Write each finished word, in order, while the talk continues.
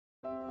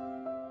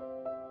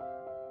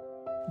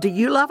Do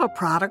you love a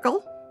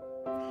prodigal?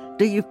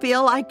 Do you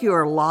feel like you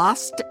are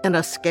lost in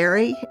a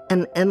scary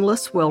and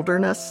endless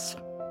wilderness?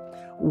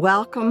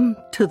 Welcome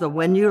to the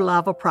When You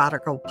Love a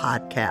Prodigal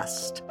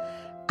podcast.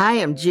 I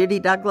am Judy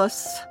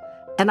Douglas,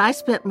 and I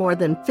spent more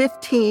than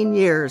 15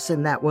 years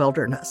in that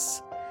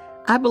wilderness.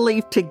 I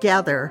believe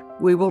together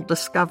we will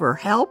discover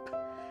help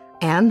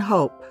and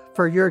hope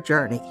for your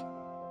journey.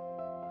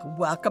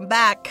 Welcome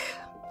back.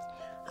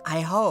 I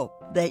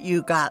hope that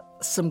you got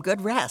some good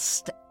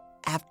rest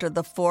after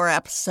the 4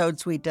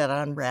 episodes we did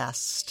on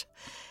rest.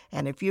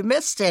 And if you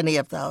missed any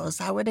of those,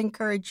 I would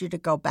encourage you to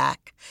go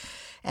back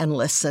and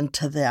listen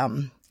to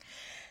them.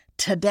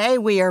 Today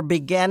we are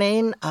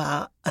beginning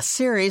a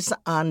series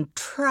on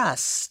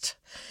trust.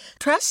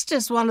 Trust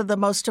is one of the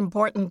most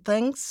important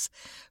things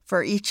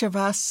for each of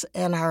us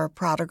in our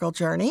prodigal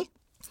journey.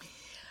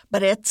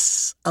 But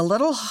it's a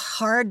little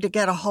hard to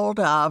get a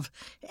hold of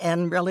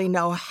and really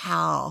know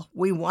how.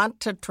 We want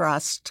to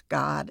trust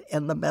God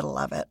in the middle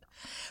of it.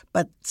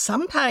 But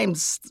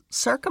sometimes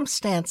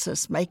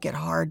circumstances make it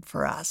hard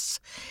for us.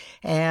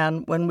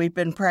 And when we've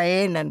been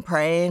praying and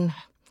praying,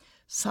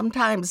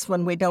 sometimes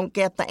when we don't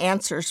get the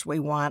answers we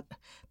want,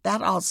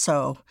 that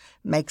also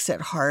makes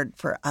it hard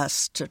for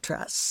us to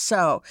trust.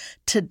 So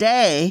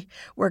today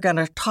we're going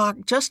to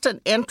talk just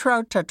an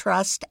intro to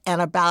trust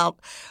and about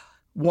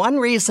one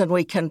reason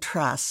we can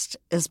trust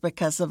is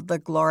because of the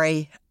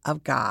glory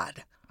of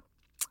God.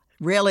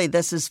 Really,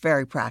 this is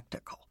very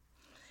practical.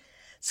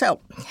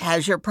 So,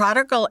 has your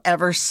prodigal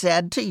ever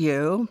said to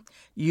you,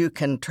 "You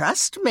can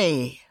trust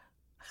me"?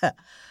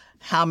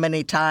 How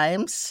many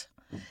times?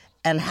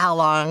 And how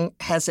long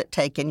has it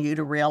taken you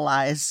to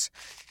realize,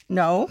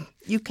 no,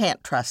 you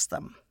can't trust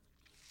them?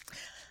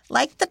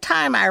 Like the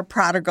time our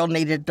prodigal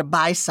needed to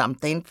buy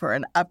something for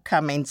an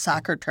upcoming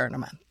soccer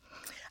tournament.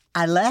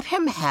 I let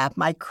him have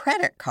my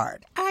credit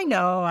card. I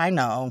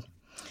know.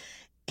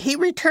 He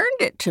returned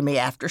it to me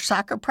after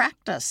soccer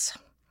practice.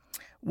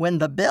 When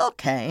the bill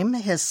came,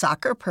 his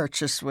soccer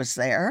purchase was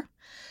there,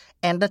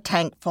 and a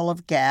tank full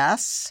of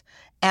gas,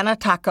 and a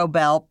Taco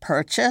Bell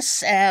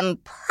purchase,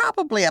 and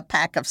probably a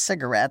pack of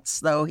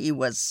cigarettes, though he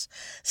was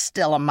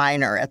still a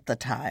minor at the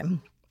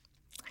time.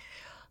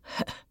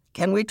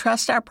 Can we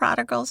trust our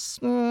prodigals?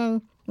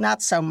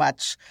 Not so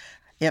much,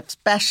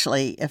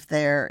 especially if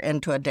they're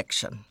into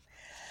addiction.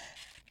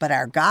 But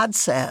our God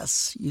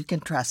says, you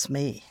can trust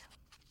me.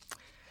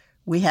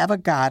 We have a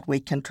God we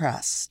can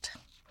trust.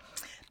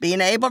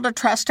 Being able to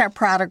trust our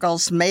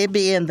prodigals may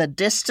be in the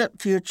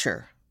distant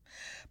future,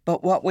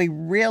 but what we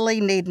really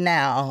need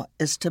now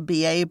is to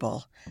be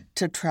able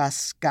to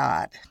trust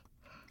God.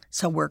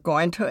 So we're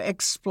going to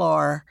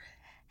explore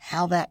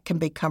how that can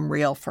become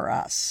real for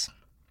us.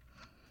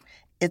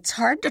 It's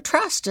hard to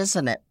trust,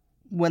 isn't it,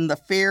 when the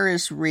fear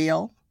is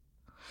real,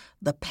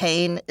 the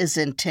pain is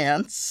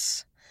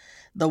intense,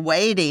 the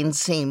waiting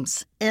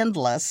seems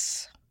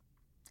endless,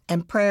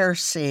 and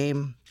prayers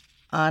seem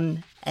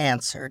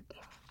unanswered.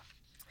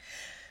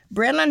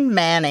 Brennan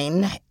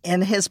Manning,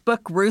 in his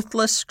book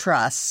Ruthless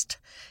Trust,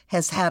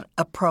 has had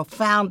a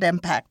profound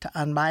impact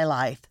on my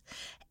life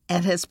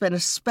and has been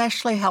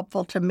especially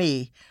helpful to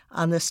me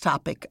on this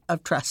topic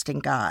of trusting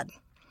God.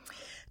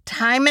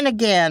 Time and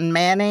again,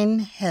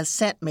 Manning has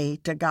sent me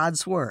to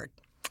God's Word.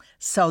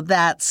 So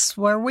that's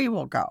where we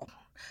will go,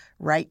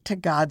 right to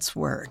God's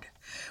Word.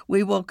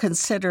 We will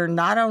consider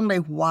not only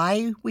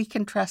why we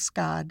can trust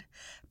God,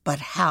 but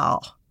how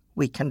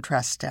we can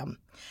trust Him.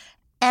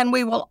 And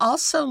we will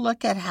also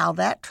look at how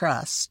that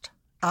trust,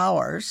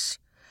 ours,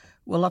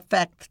 will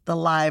affect the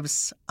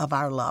lives of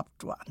our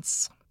loved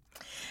ones.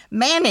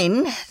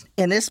 Manning,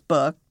 in his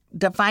book,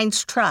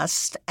 defines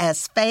trust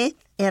as faith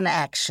in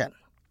action.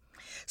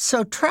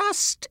 So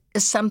trust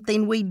is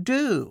something we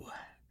do.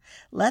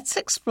 Let's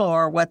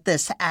explore what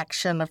this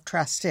action of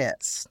trust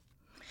is.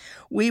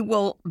 We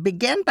will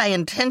begin by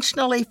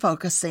intentionally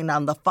focusing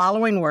on the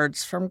following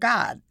words from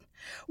God,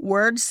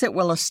 words that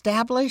will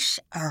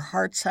establish our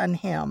hearts on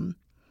Him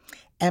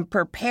and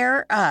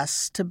prepare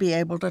us to be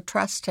able to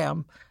trust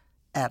Him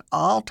at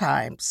all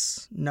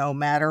times, no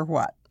matter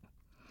what.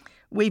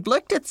 We've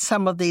looked at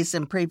some of these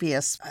in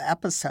previous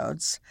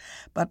episodes,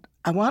 but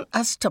I want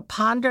us to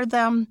ponder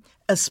them,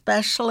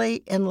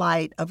 especially in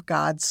light of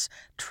God's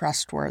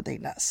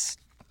trustworthiness.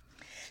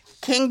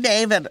 King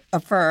David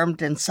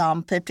affirmed in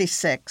Psalm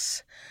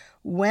 56,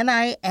 "When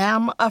I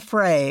am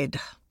afraid,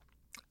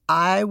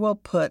 I will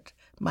put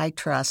my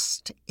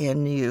trust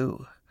in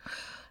you."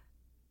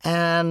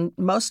 And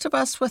most of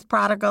us with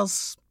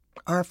prodigals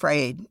are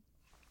afraid,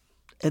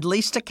 at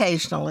least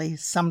occasionally,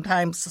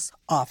 sometimes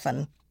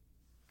often.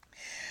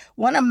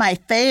 One of my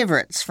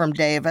favorites from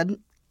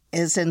David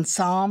is in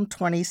Psalm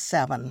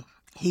 27.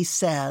 He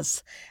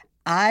says,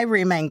 "I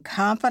remain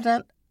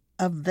confident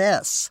of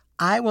this.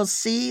 I will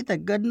see the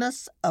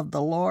goodness of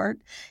the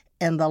Lord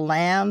in the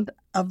land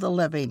of the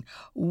living."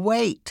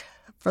 Wait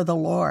for the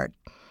Lord.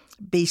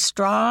 Be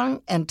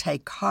strong and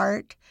take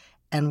heart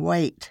and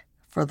wait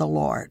for the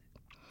Lord.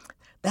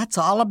 That's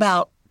all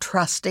about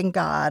trusting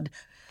God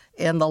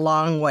in the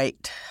long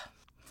wait.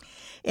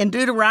 In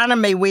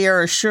Deuteronomy, we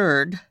are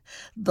assured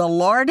The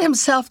Lord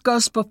himself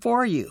goes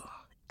before you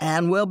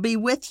and will be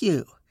with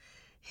you.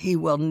 He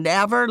will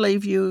never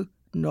leave you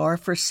nor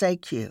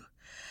forsake you.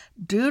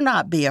 Do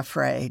not be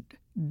afraid.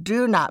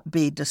 Do not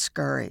be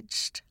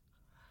discouraged.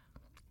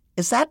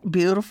 Is that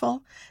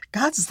beautiful?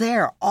 God's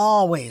there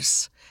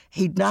always.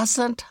 He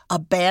doesn't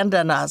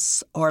abandon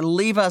us or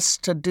leave us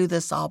to do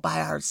this all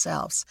by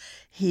ourselves.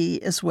 He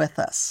is with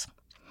us.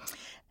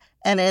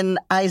 And in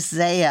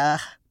Isaiah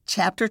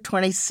chapter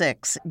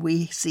 26,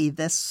 we see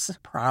this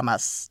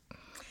promise.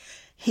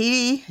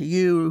 He,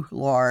 you,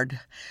 Lord,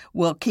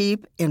 will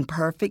keep in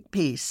perfect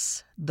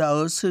peace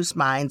those whose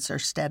minds are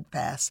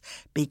steadfast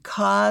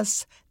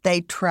because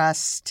they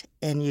trust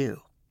in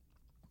you.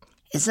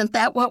 Isn't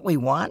that what we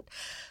want?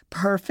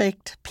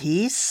 Perfect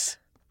peace,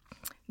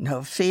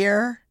 no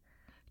fear,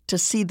 to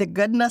see the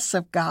goodness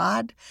of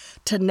God,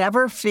 to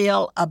never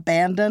feel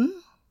abandoned.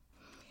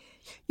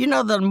 You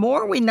know, the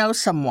more we know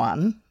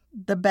someone,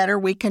 the better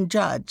we can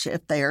judge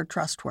if they are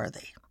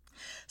trustworthy.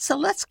 So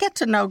let's get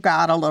to know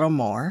God a little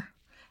more,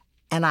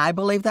 and I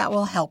believe that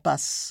will help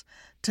us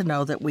to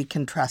know that we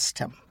can trust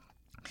him.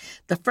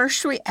 The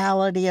first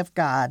reality of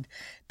God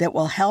that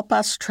will help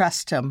us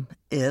trust him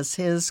is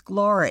his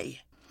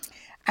glory.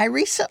 I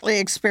recently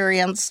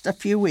experienced a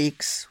few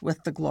weeks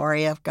with the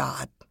glory of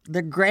God,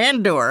 the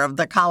grandeur of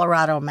the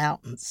Colorado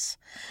mountains,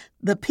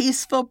 the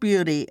peaceful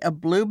beauty of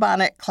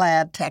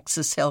bluebonnet-clad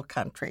Texas hill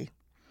country,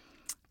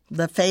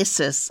 the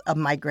faces of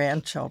my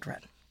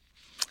grandchildren,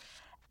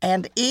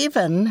 and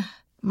even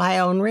my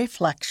own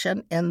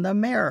reflection in the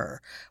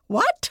mirror.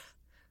 What?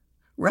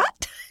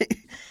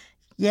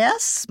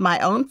 Yes, my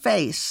own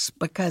face,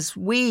 because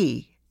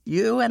we,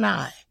 you and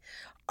I,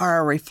 are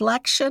a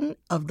reflection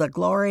of the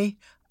glory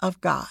of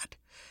God.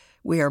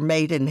 We are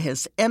made in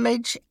his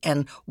image,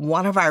 and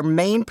one of our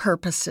main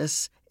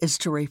purposes is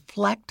to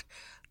reflect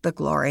the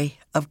glory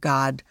of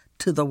God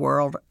to the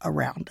world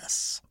around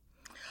us.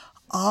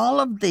 All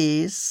of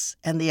these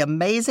and the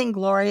amazing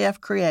glory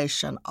of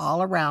creation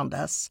all around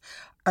us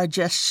are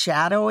just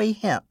shadowy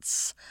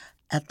hints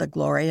at the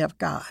glory of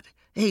God.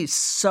 He's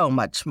so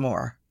much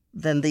more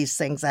than these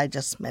things I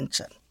just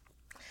mentioned.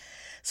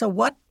 So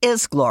what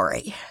is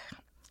glory?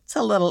 It's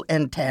a little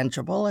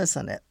intangible,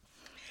 isn't it?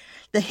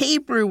 The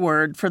Hebrew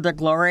word for the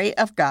glory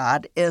of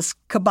God is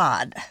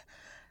kabod.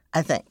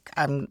 I think.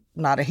 I'm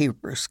not a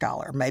Hebrew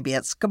scholar. Maybe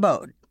it's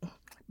kabod,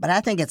 but I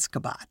think it's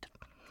kabod.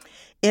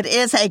 It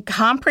is a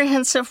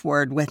comprehensive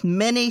word with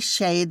many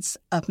shades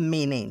of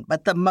meaning,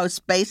 but the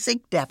most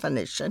basic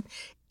definition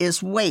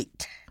is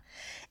weight.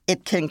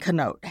 It can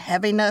connote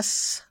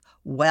heaviness,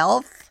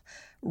 wealth,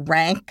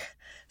 rank,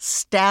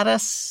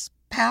 status,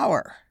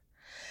 power.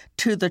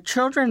 To the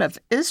children of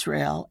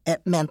Israel,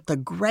 it meant the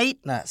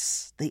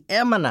greatness, the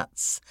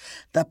eminence,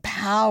 the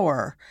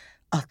power,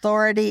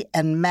 authority,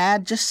 and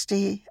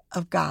majesty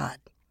of God.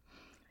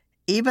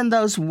 Even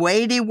those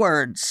weighty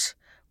words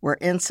were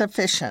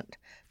insufficient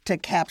to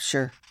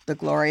capture the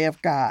glory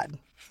of God.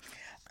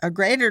 A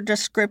greater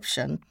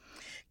description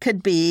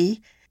could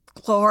be,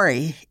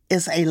 glory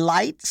is a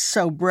light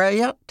so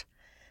brilliant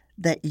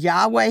that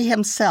Yahweh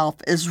himself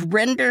is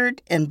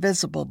rendered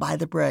invisible by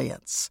the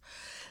brilliance.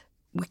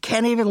 We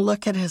can't even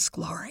look at his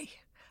glory,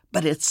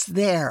 but it's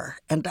there.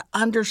 And to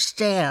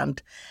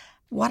understand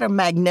what a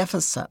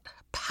magnificent,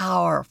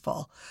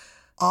 powerful,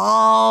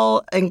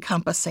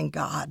 all-encompassing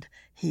God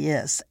he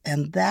is.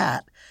 And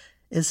that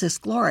is his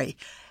glory.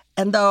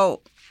 And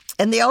though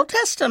in the Old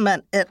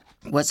Testament it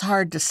was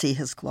hard to see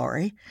his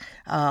glory,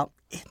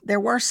 there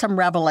were some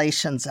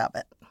revelations of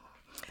it.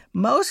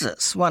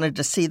 Moses wanted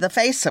to see the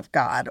face of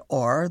God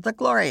or the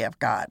glory of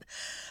God,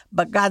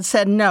 but God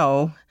said,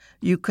 no,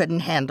 you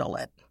couldn't handle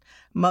it.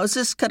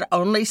 Moses could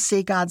only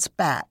see God's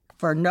back,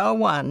 for no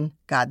one,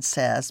 God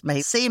says,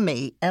 may see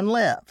me and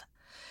live.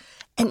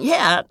 And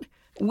yet,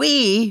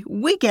 we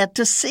get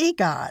to see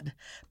God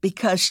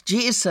because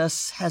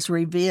Jesus has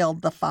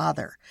revealed the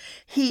Father.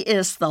 He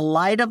is the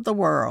light of the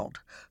world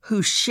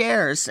who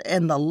shares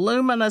in the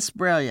luminous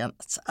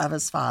brilliance of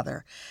his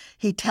Father.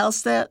 He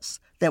tells us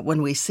that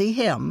when we see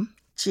him,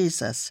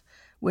 Jesus,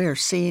 we are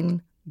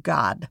seeing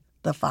God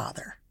the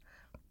Father.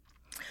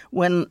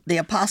 When the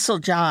Apostle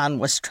John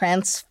was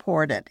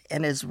transported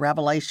in his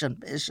Revelation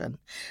vision,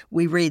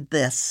 we read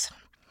this.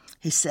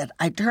 He said,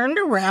 I turned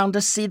around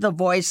to see the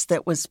voice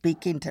that was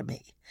speaking to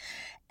me.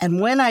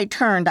 And when I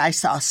turned, I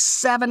saw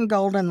 7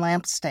 golden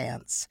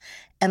lampstands.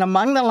 And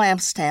among the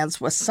lampstands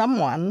was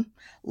someone,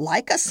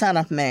 like a son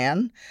of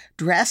man,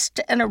 dressed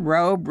in a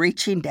robe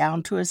reaching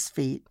down to his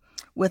feet,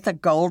 with a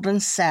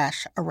golden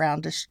sash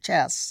around his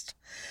chest.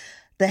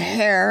 The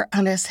hair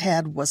on his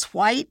head was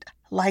white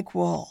like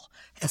wool,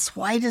 as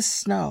white as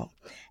snow,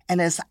 and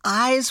his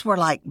eyes were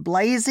like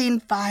blazing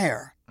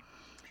fire.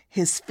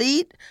 His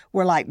feet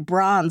were like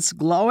bronze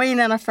glowing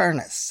in a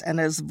furnace, and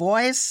his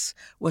voice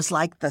was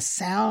like the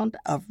sound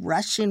of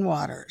rushing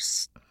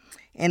waters.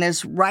 In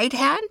his right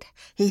hand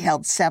he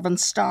held 7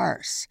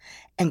 stars,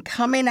 and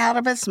coming out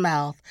of his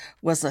mouth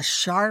was a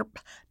sharp,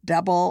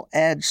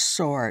 double-edged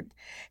sword.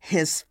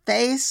 His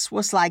face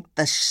was like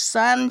the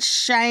sun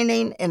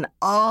shining in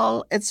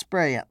all its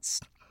brilliance.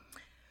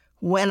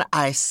 When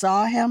I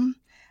saw him,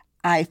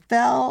 I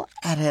fell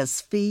at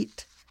his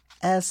feet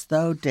as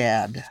though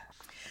dead.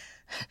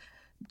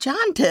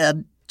 John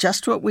did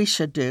just what we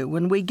should do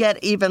when we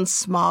get even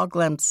small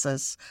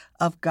glimpses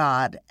of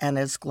God and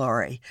his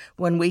glory,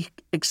 when we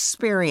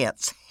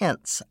experience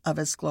hints of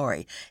his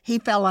glory. He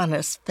fell on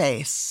his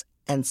face,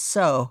 and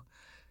so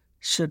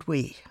should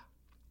we.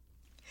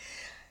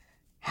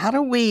 How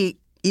do we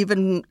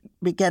even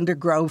begin to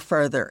grow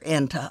further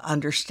into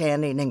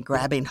understanding and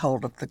grabbing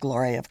hold of the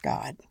glory of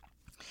God?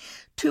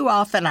 Too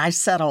often I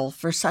settle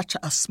for such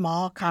a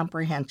small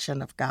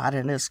comprehension of God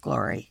and his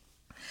glory.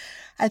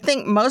 I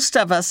think most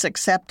of us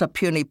accept a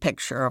puny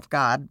picture of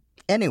God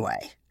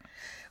anyway.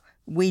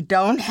 We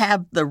don't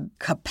have the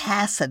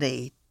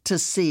capacity to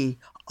see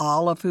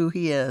all of who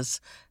he is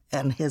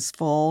and his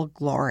full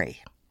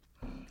glory.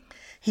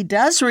 He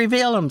does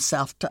reveal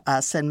himself to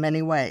us in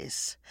many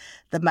ways.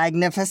 The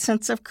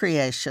magnificence of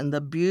creation,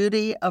 the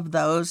beauty of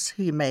those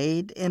he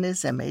made in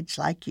his image,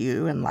 like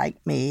you and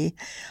like me,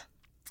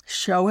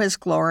 show his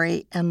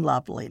glory and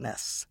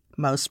loveliness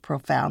most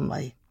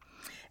profoundly.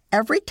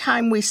 Every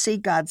time we see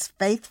God's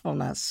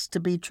faithfulness to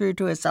be true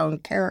to his own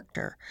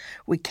character,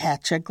 we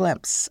catch a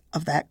glimpse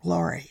of that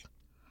glory.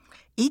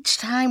 Each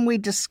time we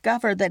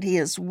discover that he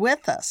is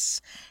with us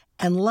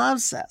and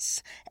loves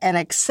us and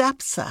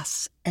accepts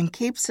us and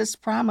keeps his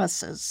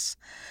promises,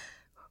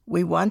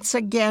 we once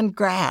again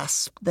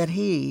grasp that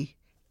he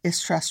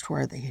is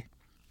trustworthy.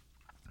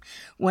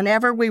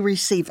 Whenever we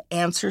receive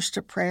answers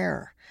to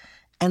prayer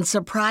and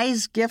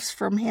surprise gifts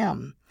from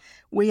him,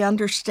 we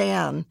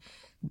understand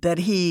that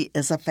he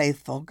is a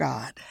faithful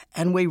God,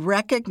 and we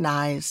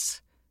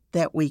recognize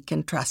that we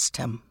can trust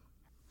him.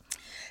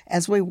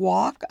 As we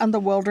walk on the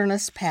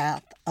wilderness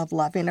path of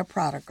loving a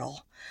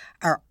prodigal,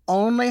 our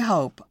only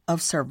hope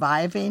of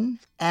surviving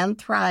and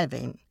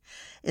thriving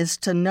is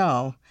to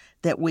know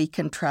that we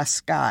can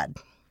trust God.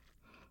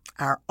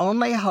 Our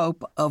only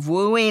hope of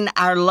wooing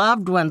our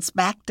loved ones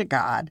back to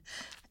God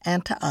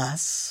and to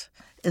us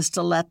is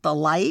to let the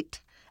light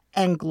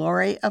and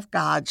glory of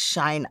God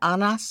shine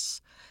on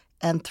us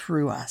and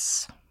through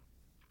us.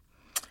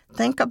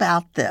 Think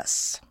about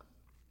this.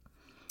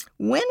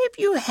 When have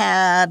you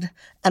had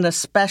an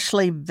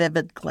especially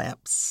vivid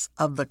glimpse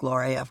of the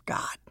glory of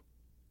God,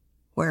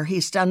 where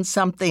he's done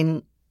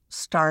something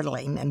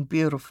startling and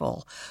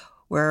beautiful,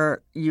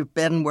 where you've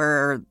been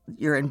where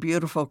you're in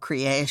beautiful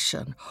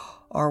creation,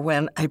 or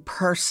when a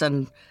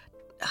person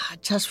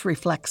just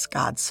reflects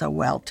God so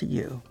well to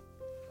you?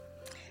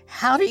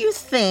 How do you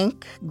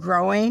think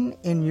growing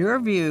in your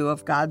view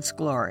of God's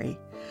glory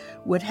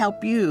would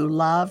help you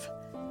love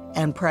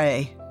and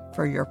pray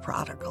for your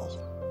prodigal?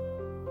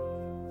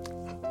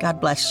 God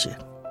bless you.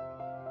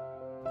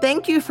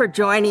 Thank you for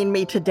joining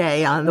me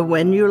today on the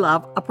When You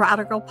Love a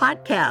Prodigal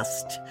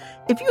podcast.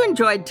 If you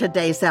enjoyed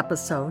today's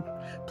episode,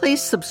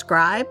 please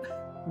subscribe,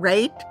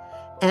 rate,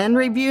 and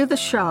review the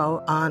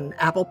show on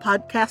Apple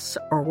Podcasts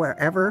or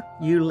wherever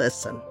you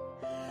listen.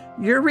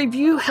 Your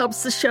review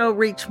helps the show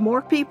reach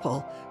more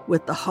people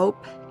with the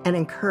hope and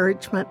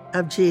encouragement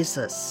of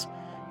Jesus.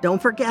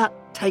 Don't forget,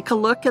 take a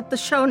look at the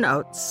show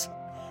notes.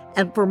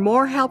 And for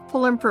more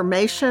helpful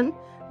information,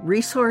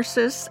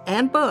 resources,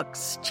 and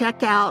books,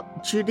 check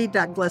out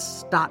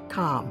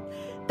judydouglas.com.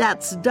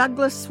 That's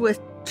Douglas with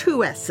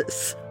 2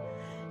 S's.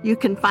 You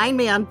can find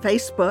me on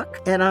Facebook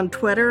and on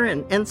Twitter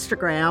and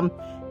Instagram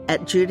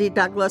at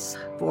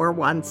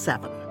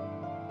JudyDouglas417.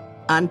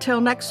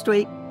 Until next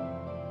week.